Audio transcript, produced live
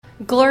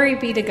Glory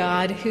be to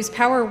God, whose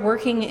power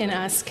working in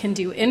us can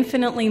do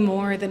infinitely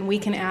more than we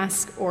can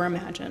ask or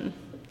imagine.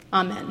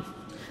 Amen.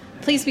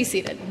 Please be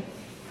seated.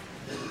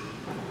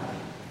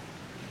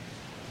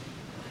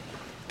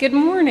 Good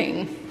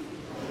morning.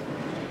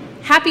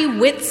 Happy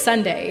Whit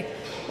Sunday,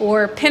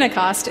 or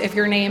Pentecost if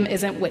your name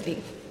isn't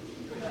Whitney.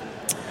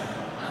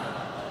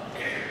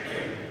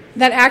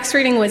 That Acts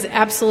reading was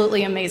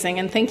absolutely amazing,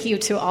 and thank you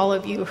to all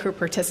of you who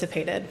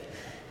participated.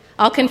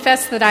 I'll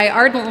confess that I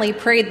ardently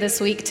prayed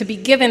this week to be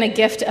given a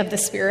gift of the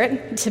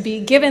Spirit, to be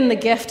given the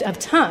gift of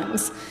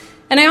tongues,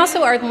 and I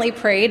also ardently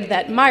prayed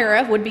that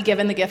Myra would be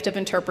given the gift of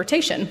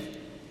interpretation,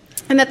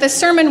 and that the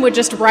sermon would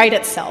just write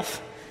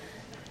itself.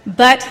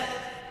 But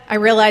I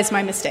realized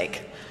my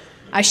mistake.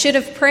 I should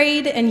have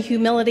prayed in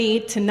humility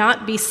to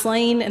not be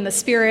slain in the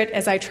Spirit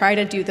as I try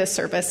to do this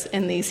service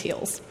in these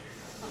heels.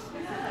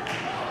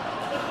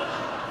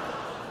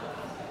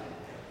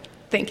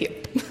 Thank you.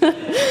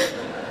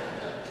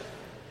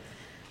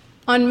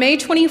 On May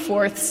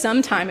 24th,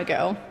 some time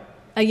ago,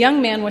 a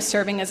young man was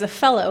serving as a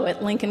fellow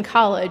at Lincoln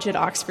College at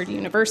Oxford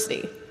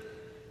University,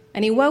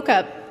 and he woke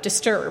up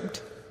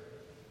disturbed.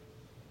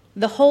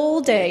 The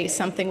whole day,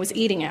 something was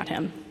eating at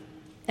him,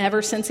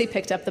 ever since he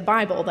picked up the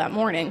Bible that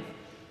morning.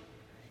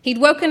 He'd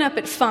woken up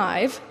at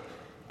 5,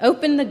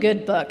 opened the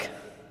good book,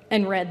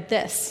 and read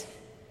this: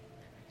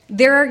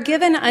 "There are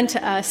given unto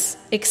us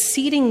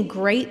exceeding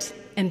great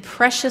and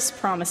precious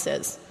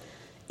promises,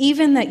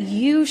 even that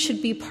you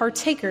should be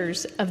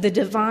partakers of the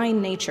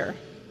divine nature."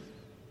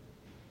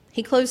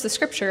 He closed the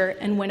scripture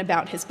and went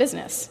about his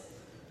business.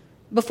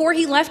 Before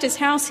he left his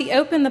house, he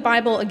opened the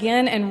Bible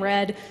again and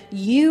read,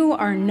 "You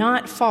are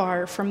not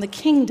far from the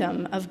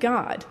kingdom of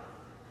God."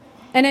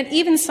 And at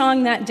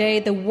evensong that day,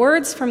 the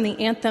words from the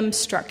anthem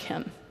struck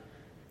him.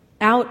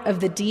 "Out of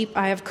the deep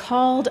I have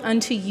called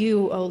unto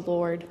you, O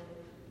Lord.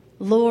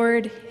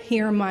 Lord,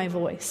 hear my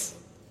voice."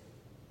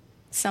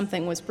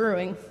 Something was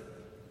brewing.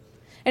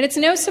 And it's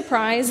no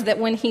surprise that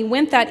when he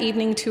went that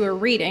evening to a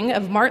reading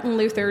of Martin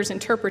Luther's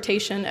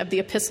interpretation of the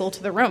Epistle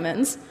to the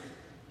Romans,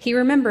 he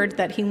remembered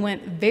that he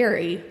went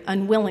very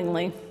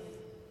unwillingly.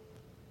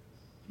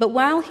 But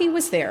while he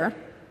was there,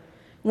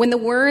 when the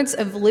words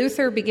of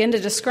Luther begin to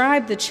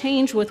describe the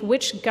change with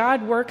which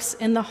God works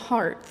in the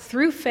heart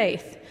through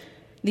faith,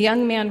 the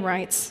young man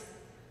writes,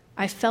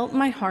 "I felt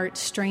my heart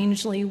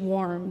strangely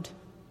warmed.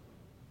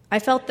 I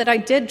felt that I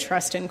did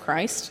trust in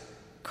Christ,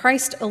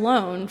 Christ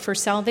alone for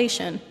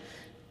salvation,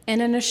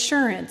 and an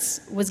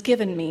assurance was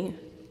given me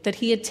that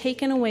he had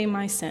taken away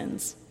my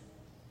sins,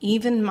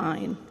 even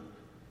mine,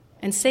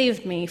 and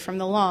saved me from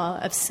the law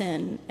of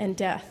sin and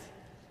death."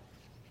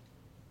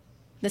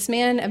 This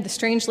man of the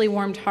strangely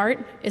warmed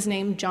heart is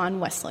named John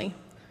Wesley,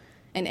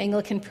 an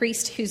Anglican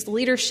priest whose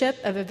leadership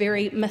of a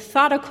very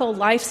methodical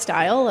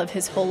lifestyle of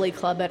his holy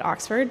club at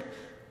Oxford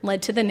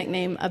led to the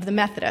nickname of the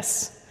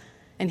Methodists,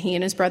 and he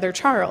and his brother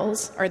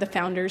Charles are the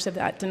founders of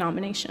that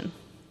denomination.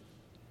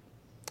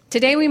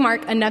 Today we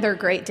mark another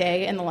great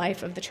day in the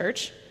life of the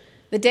church,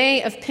 the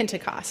day of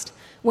Pentecost,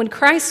 when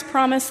Christ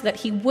promised that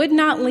he would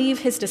not leave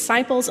his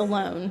disciples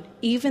alone,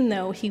 even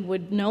though he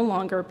would no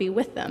longer be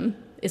with them,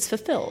 is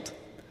fulfilled.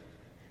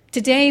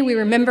 Today we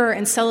remember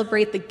and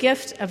celebrate the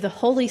gift of the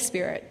Holy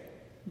Spirit,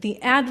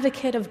 the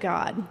advocate of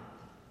God,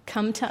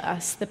 come to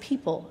us, the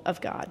people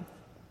of God.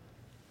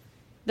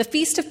 The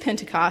Feast of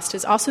Pentecost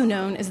is also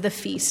known as the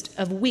Feast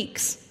of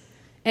Weeks,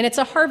 and it's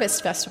a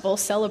harvest festival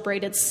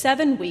celebrated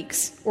 7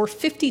 weeks or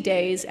 50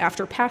 days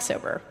after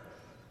Passover.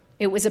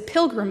 It was a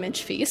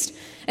pilgrimage feast,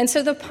 and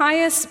so the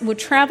pious would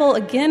travel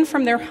again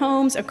from their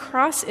homes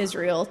across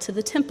Israel to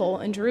the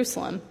temple in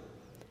Jerusalem.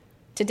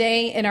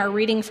 Today, in our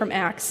reading from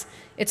Acts,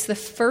 it's the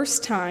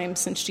first time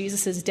since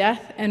Jesus'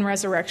 death and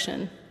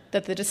resurrection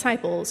that the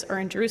disciples are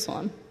in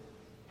Jerusalem.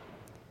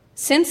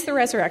 Since the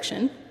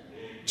resurrection,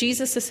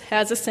 Jesus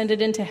has ascended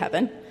into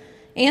heaven,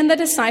 and the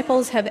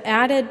disciples have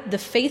added the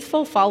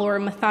faithful follower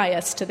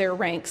Matthias to their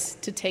ranks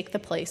to take the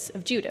place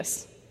of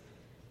Judas.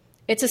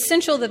 It's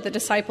essential that the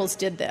disciples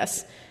did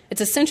this.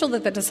 It's essential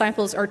that the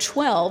disciples are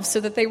 12 so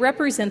that they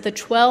represent the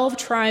 12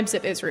 tribes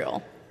of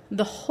Israel,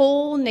 the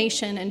whole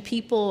nation and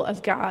people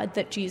of God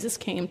that Jesus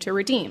came to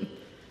redeem.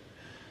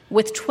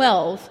 With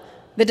 12,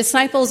 the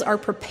disciples are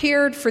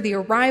prepared for the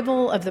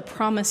arrival of the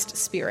promised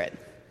Spirit.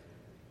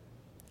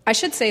 I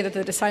should say that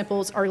the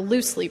disciples are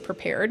loosely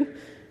prepared.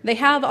 They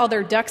have all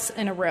their ducks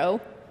in a row,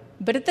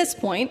 but at this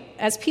point,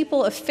 as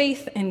people of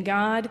faith in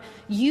God,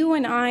 you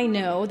and I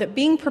know that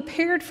being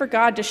prepared for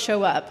God to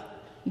show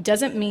up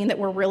doesn't mean that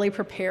we're really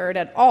prepared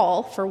at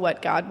all for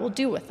what God will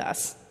do with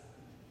us.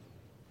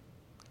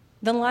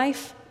 The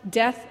life,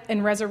 death,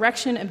 and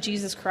resurrection of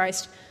Jesus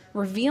Christ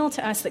reveal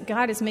to us that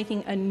God is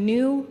making a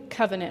new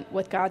covenant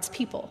with God's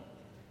people.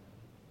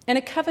 And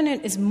a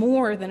covenant is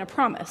more than a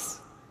promise.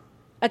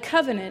 A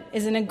covenant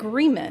is an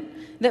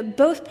agreement that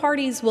both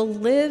parties will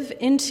live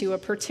into a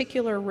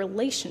particular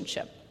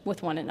relationship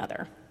with one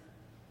another.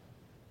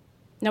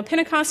 Now,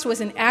 Pentecost was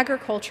an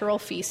agricultural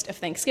feast of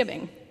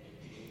Thanksgiving.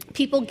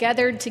 People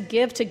gathered to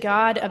give to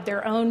God of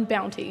their own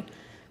bounty,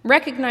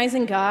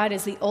 recognizing God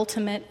as the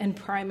ultimate and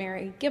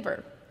primary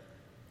giver.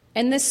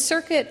 And this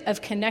circuit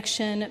of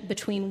connection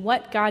between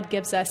what God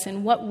gives us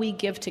and what we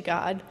give to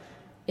God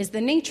is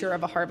the nature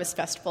of a harvest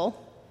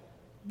festival,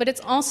 but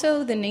it's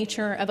also the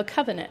nature of a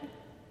covenant,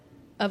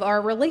 of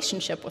our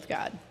relationship with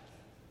God.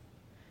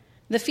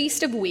 The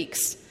Feast of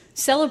Weeks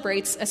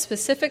celebrates a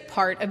specific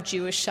part of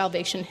Jewish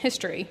salvation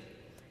history.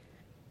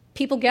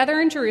 People gather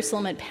in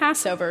Jerusalem at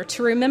Passover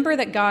to remember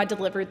that God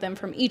delivered them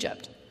from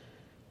Egypt.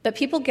 But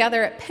people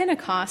gather at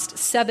Pentecost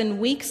 7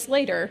 weeks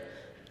later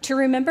to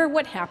remember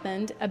what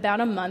happened about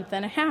a month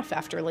and a half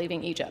after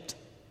leaving Egypt,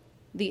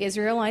 the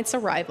Israelites'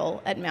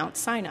 arrival at Mount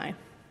Sinai.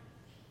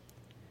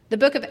 The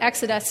book of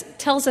Exodus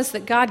tells us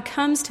that God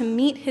comes to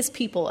meet his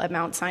people at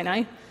Mount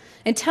Sinai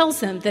and tells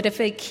them that if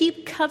they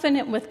keep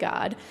covenant with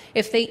God,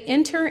 if they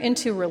enter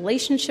into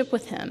relationship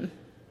with him,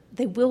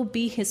 they will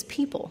be his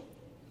people.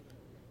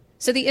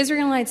 So the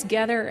Israelites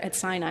gather at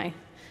Sinai,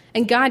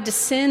 and God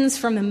descends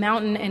from the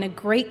mountain in a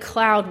great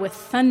cloud with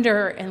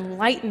thunder and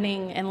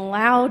lightning and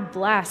loud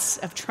blasts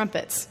of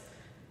trumpets.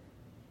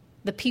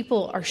 The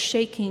people are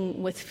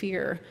shaking with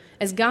fear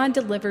as God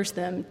delivers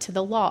them to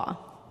the law,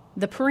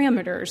 the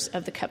parameters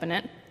of the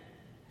covenant,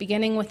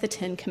 beginning with the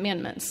 10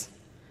 Commandments.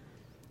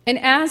 And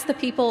as the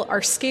people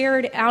are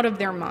scared out of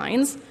their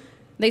minds,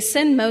 they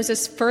send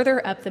Moses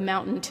further up the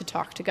mountain to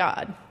talk to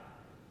God.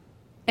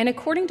 And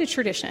according to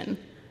tradition,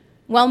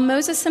 while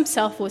Moses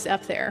himself was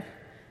up there,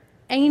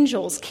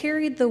 angels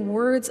carried the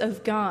words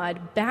of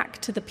God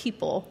back to the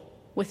people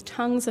with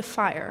tongues of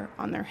fire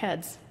on their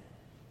heads.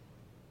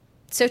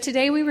 So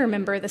today we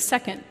remember the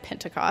second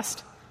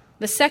Pentecost,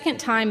 the second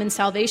time in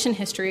salvation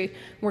history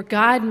where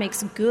God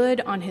makes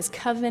good on his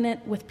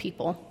covenant with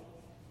people.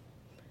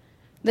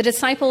 The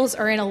disciples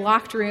are in a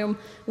locked room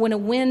when a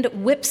wind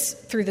whips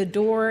through the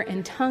door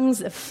and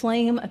tongues of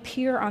flame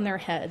appear on their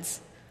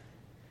heads.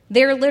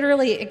 They're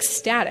literally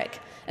ecstatic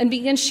and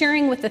begin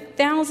sharing with the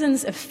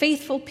thousands of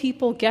faithful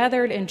people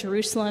gathered in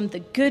Jerusalem the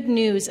good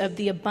news of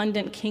the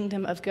abundant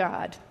kingdom of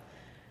God.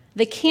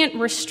 They can't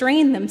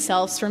restrain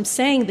themselves from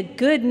saying the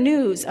good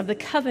news of the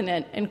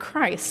covenant in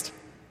Christ.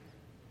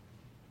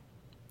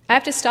 I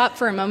have to stop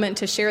for a moment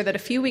to share that a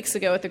few weeks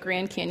ago at the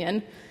Grand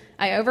Canyon,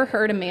 I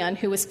overheard a man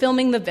who was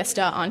filming the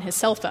vista on his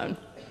cell phone.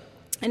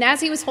 And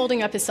as he was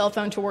holding up his cell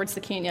phone towards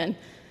the canyon,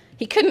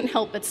 he couldn't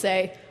help but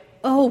say,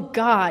 "Oh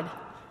God,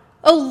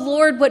 oh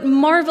Lord, what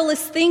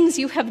marvelous things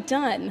you have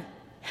done.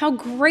 How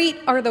great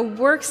are the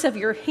works of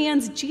your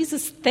hands.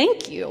 Jesus,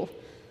 thank you."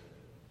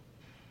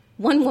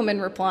 One woman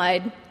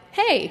replied,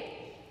 "Hey,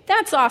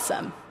 that's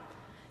awesome,"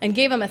 and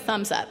gave him a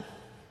thumbs up.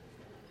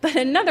 But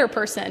another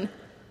person,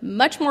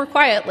 much more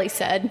quietly,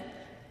 said,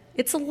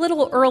 "It's a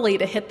little early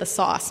to hit the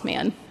sauce,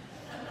 man."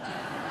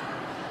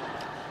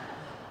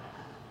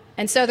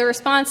 And so the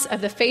response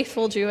of the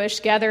faithful Jewish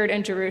gathered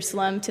in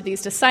Jerusalem to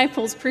these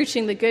disciples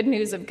preaching the good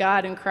news of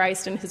God and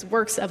Christ and his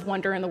works of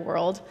wonder in the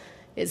world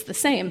is the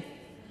same.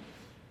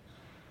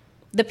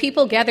 The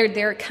people gathered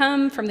there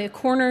come from the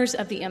corners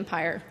of the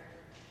empire,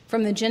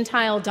 from the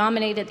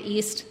Gentile-dominated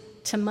East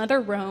to Mother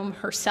Rome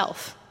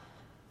herself.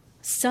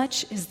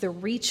 Such is the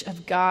reach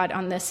of God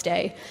on this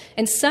day,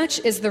 and such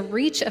is the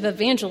reach of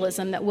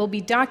evangelism that will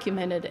be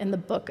documented in the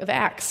book of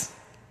Acts.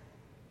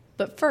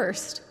 But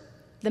first,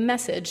 the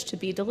message to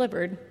be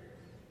delivered.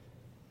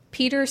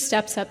 Peter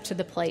steps up to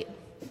the plate.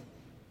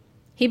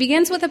 He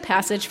begins with a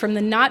passage from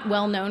the not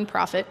well-known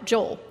prophet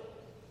Joel.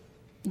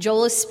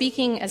 Joel is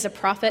speaking as a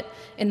prophet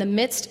in the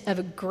midst of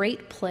a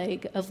great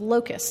plague of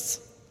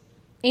locusts,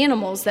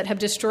 animals that have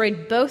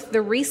destroyed both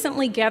the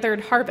recently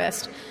gathered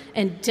harvest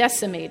and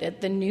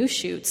decimated the new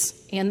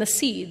shoots and the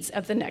seeds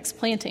of the next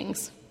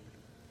plantings.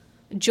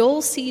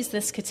 Joel sees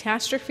this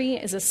catastrophe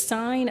as a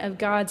sign of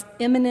God's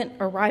imminent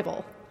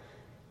arrival,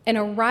 an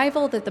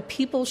arrival that the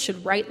people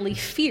should rightly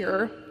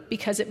fear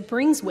because it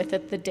brings with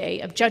it the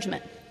day of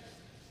judgment.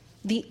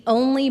 The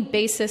only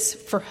basis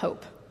for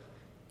hope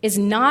is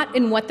not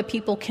in what the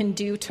people can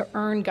do to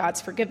earn God's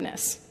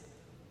forgiveness.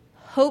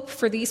 Hope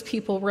for these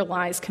people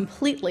relies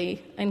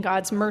completely in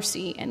God's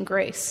mercy and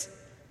grace.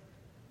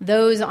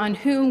 Those on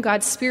whom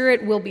God's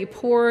Spirit will be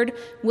poured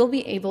will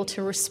be able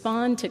to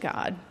respond to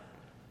God,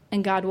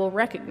 and God will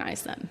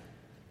recognize them.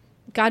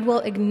 God will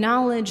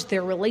acknowledge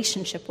their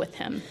relationship with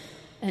him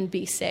and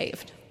be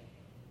saved.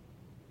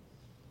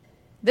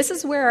 This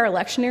is where our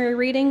lectionary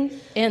reading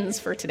ends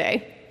for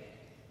today,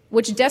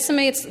 which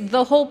decimates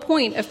the whole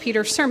point of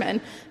Peter's sermon,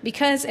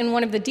 because in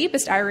one of the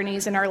deepest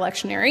ironies in our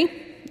lectionary,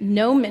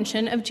 no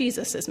mention of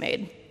Jesus is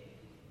made.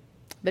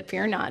 But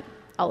fear not,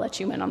 I'll let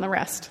you in on the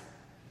rest.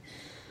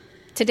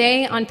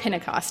 Today on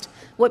Pentecost,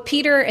 what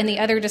Peter and the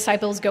other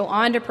disciples go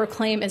on to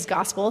proclaim as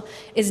gospel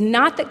is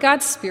not that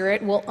God's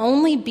Spirit will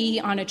only be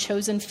on a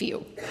chosen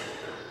few,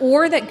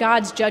 or that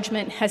God's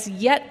judgment has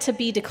yet to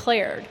be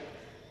declared.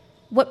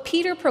 What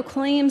Peter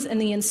proclaims in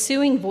the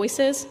ensuing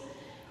voices,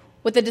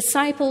 what the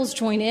disciples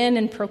join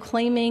in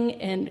proclaiming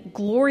in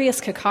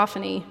glorious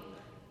cacophony,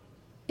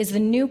 is the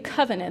new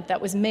covenant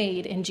that was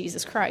made in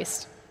Jesus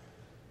Christ.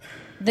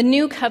 The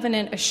new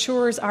covenant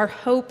assures our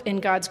hope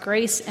in God's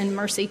grace and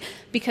mercy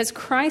because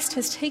Christ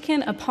has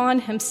taken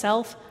upon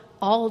himself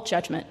all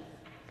judgment.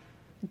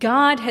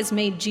 God has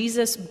made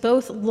Jesus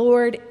both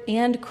Lord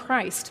and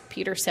Christ,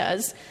 Peter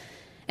says,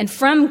 and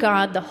from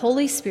God the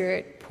Holy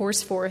Spirit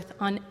pours forth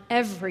on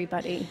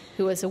everybody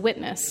who is a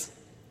witness.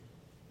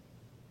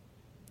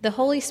 The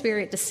Holy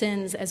Spirit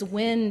descends as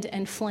wind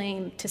and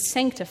flame to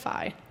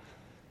sanctify,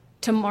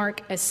 to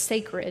mark as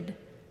sacred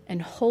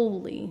and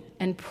holy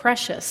and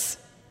precious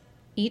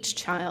each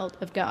child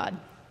of God.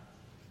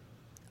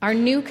 Our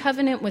new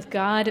covenant with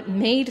God,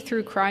 made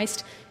through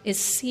Christ, is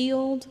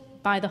sealed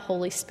by the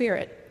Holy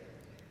Spirit.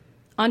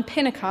 On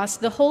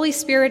Pentecost, the Holy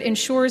Spirit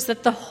ensures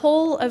that the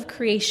whole of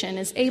creation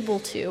is able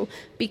to,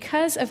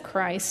 because of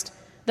Christ,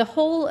 the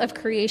whole of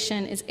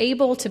creation is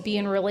able to be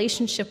in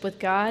relationship with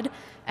God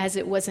as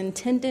it was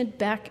intended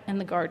back in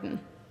the garden.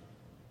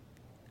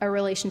 A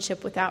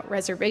relationship without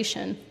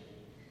reservation,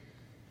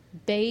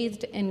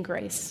 bathed in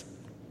grace,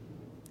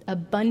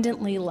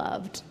 abundantly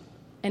loved,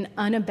 and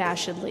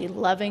unabashedly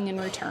loving in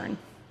return.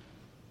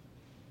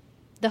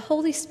 The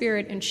Holy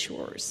Spirit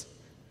ensures,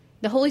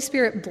 the Holy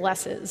Spirit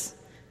blesses,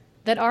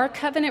 that our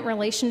covenant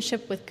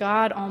relationship with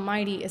God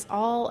Almighty is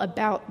all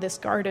about this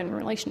garden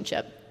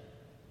relationship,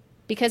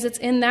 because it's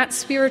in that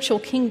spiritual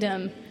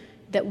kingdom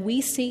that we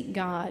seek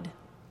God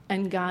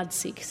and God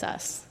seeks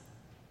us.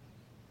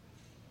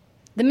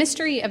 The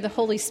mystery of the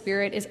Holy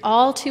Spirit is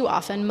all too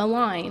often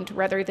maligned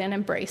rather than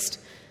embraced,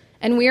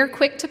 and we are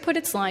quick to put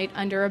its light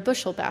under a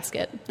bushel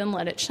basket than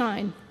let it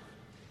shine.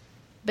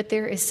 But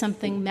there is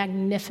something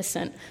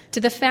magnificent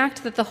to the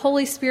fact that the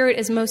Holy Spirit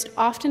is most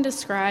often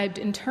described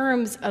in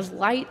terms of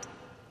light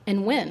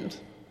and wind,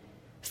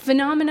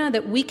 phenomena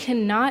that we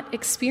cannot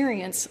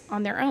experience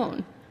on their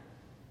own.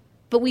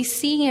 But we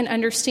see and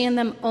understand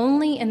them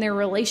only in their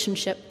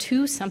relationship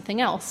to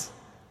something else,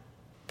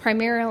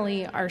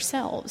 primarily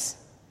ourselves,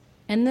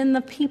 and then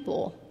the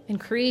people and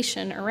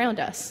creation around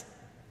us.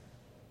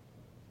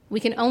 We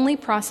can only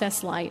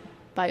process light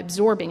by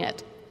absorbing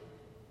it,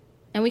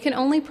 and we can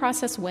only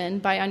process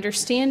wind by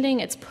understanding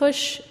its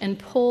push and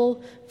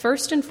pull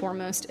first and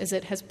foremost as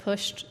it has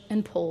pushed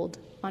and pulled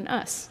on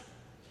us.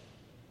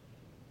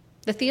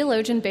 The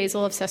theologian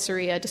Basil of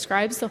Caesarea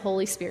describes the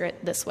Holy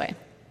Spirit this way: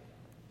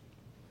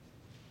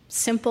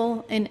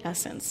 simple in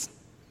essence,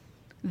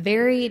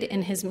 varied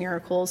in his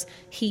miracles,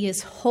 he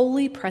is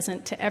wholly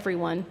present to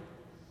everyone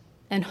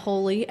and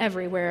wholly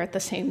everywhere at the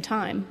same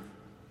time.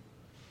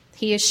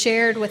 He is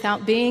shared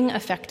without being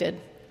affected.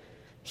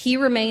 He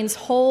remains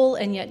whole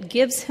and yet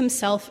gives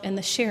himself in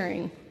the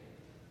sharing,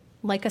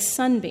 like a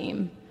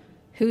sunbeam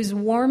whose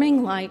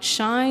warming light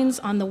shines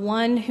on the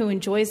one who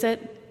enjoys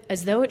it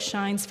as though it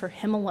shines for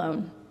him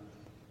alone.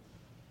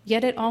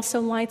 Yet it also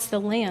lights the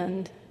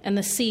land and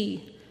the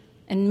sea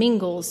and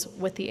mingles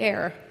with the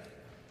air.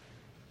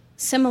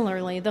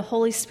 Similarly, the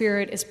Holy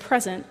Spirit is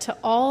present to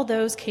all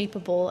those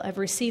capable of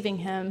receiving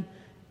him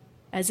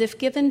as if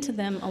given to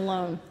them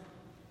alone.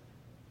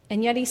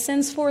 And yet he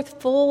sends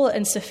forth full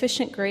and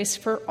sufficient grace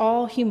for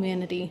all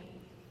humanity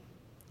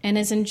and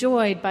is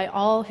enjoyed by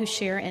all who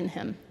share in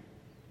him.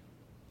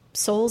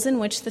 Souls in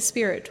which the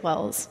Spirit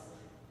dwells,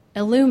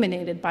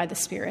 illuminated by the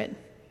Spirit,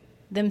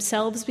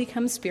 themselves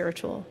become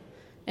spiritual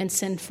and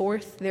send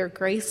forth their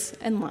grace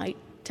and light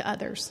to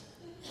others.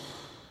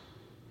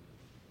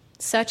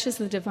 Such is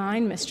the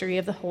divine mystery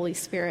of the Holy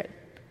Spirit,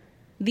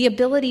 the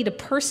ability to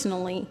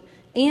personally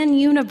and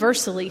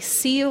universally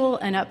seal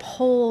and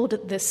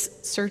uphold this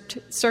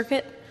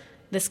circuit,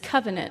 this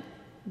covenant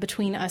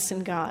between us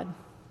and God.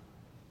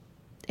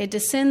 It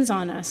descends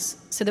on us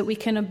so that we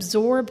can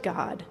absorb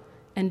God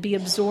and be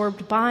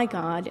absorbed by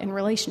God in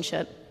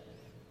relationship.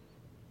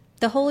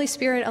 The Holy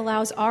Spirit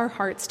allows our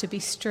hearts to be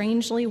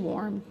strangely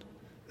warmed,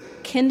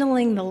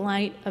 kindling the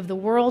light of the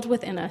world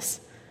within us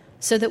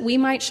so that we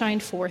might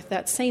shine forth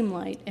that same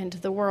light into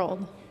the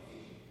world.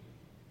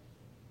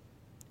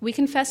 We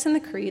confess in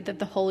the Creed that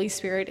the Holy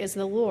Spirit is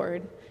the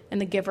Lord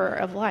and the giver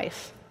of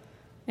life,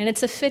 and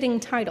it's a fitting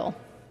title.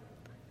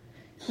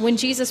 When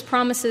Jesus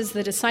promises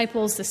the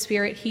disciples the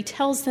Spirit, he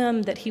tells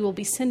them that he will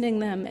be sending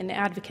them an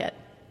advocate.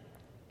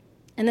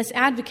 And this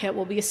advocate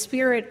will be a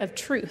spirit of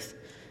truth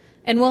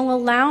and will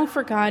allow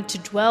for God to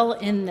dwell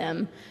in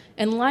them,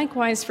 and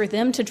likewise for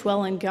them to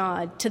dwell in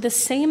God, to the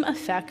same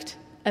effect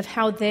of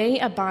how they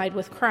abide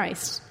with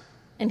Christ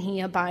and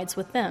he abides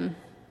with them.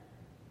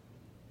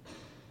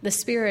 The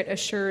Spirit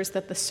assures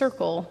that the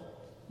circle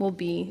will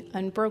be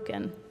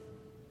unbroken.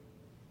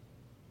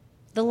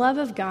 The love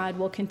of God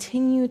will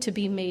continue to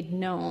be made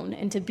known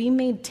and to be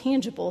made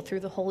tangible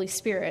through the Holy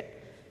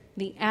Spirit,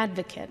 the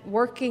advocate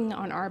working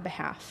on our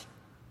behalf.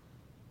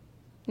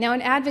 Now,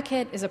 an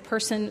advocate is a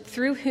person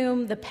through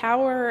whom the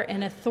power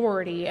and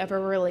authority of a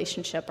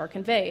relationship are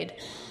conveyed,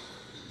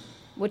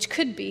 which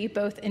could be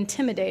both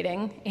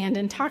intimidating and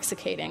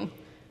intoxicating,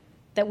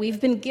 that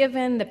we've been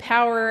given the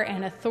power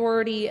and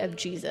authority of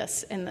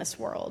Jesus in this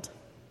world.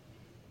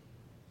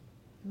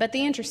 But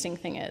the interesting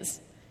thing is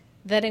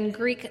that in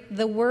Greek,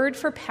 the word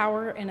for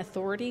power and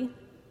authority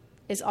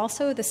is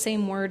also the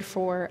same word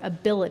for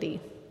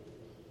ability.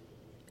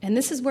 And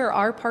this is where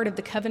our part of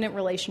the covenant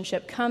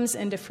relationship comes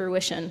into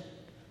fruition.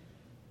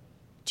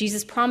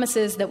 Jesus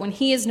promises that when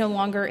he is no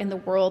longer in the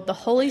world, the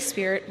Holy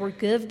Spirit will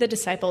give the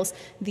disciples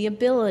the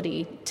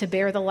ability to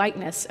bear the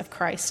likeness of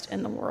Christ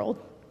in the world.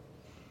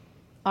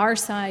 Our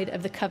side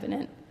of the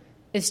covenant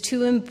is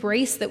to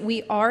embrace that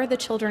we are the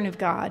children of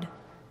God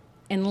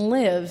and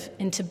live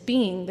into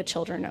being the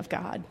children of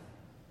God.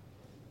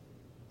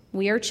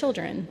 We are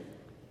children,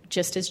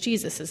 just as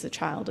Jesus is a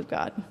child of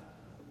God.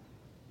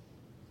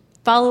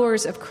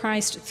 Followers of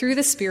Christ through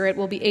the Spirit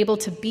will be able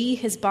to be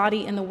his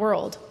body in the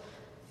world,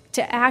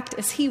 to act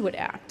as he would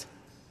act,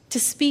 to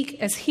speak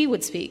as he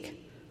would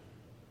speak,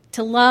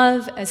 to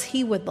love as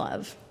he would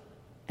love,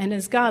 and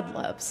as God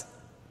loves.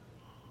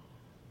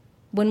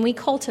 When we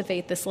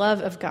cultivate this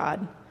love of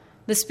God,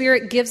 the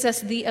Spirit gives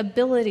us the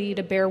ability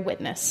to bear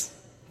witness,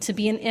 to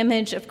be an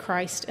image of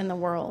Christ in the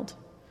world.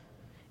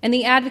 And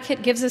the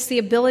Advocate gives us the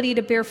ability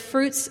to bear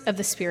fruits of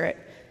the Spirit,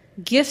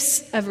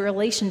 gifts of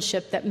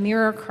relationship that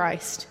mirror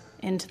Christ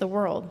into the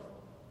world.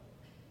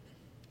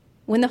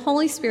 When the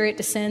Holy Spirit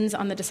descends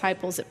on the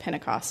disciples at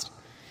Pentecost,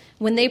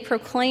 when they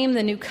proclaim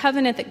the new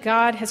covenant that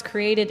God has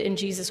created in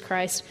Jesus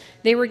Christ,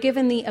 they were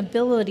given the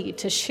ability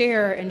to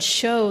share and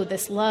show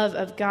this love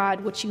of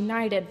God, which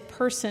united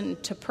person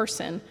to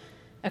person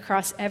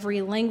across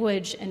every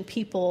language and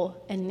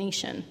people and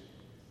nation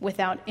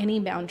without any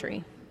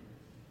boundary.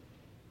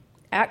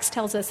 Acts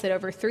tells us that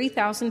over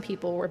 3,000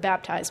 people were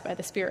baptized by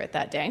the Spirit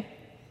that day.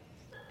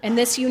 And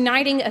this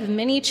uniting of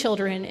many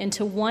children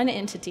into one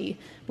entity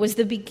was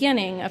the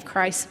beginning of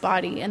Christ's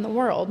body in the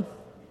world.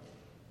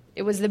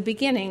 It was the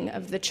beginning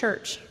of the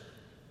church.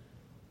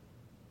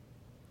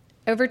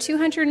 Over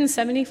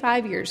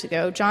 275 years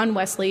ago, John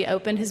Wesley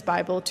opened his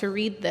Bible to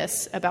read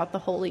this about the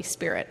Holy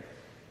Spirit.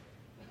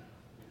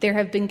 There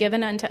have been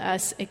given unto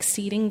us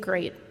exceeding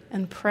great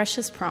and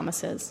precious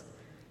promises,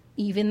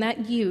 even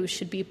that you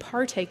should be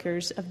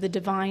partakers of the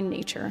divine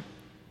nature.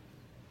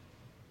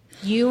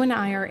 You and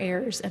I are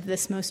heirs of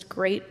this most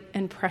great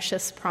and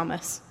precious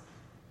promise,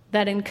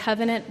 that in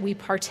covenant we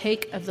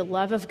partake of the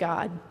love of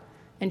God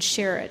and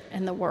share it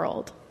in the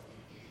world.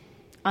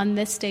 On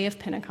this day of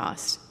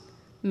Pentecost,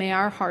 may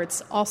our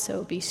hearts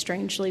also be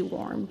strangely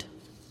warmed.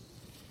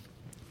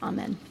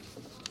 Amen.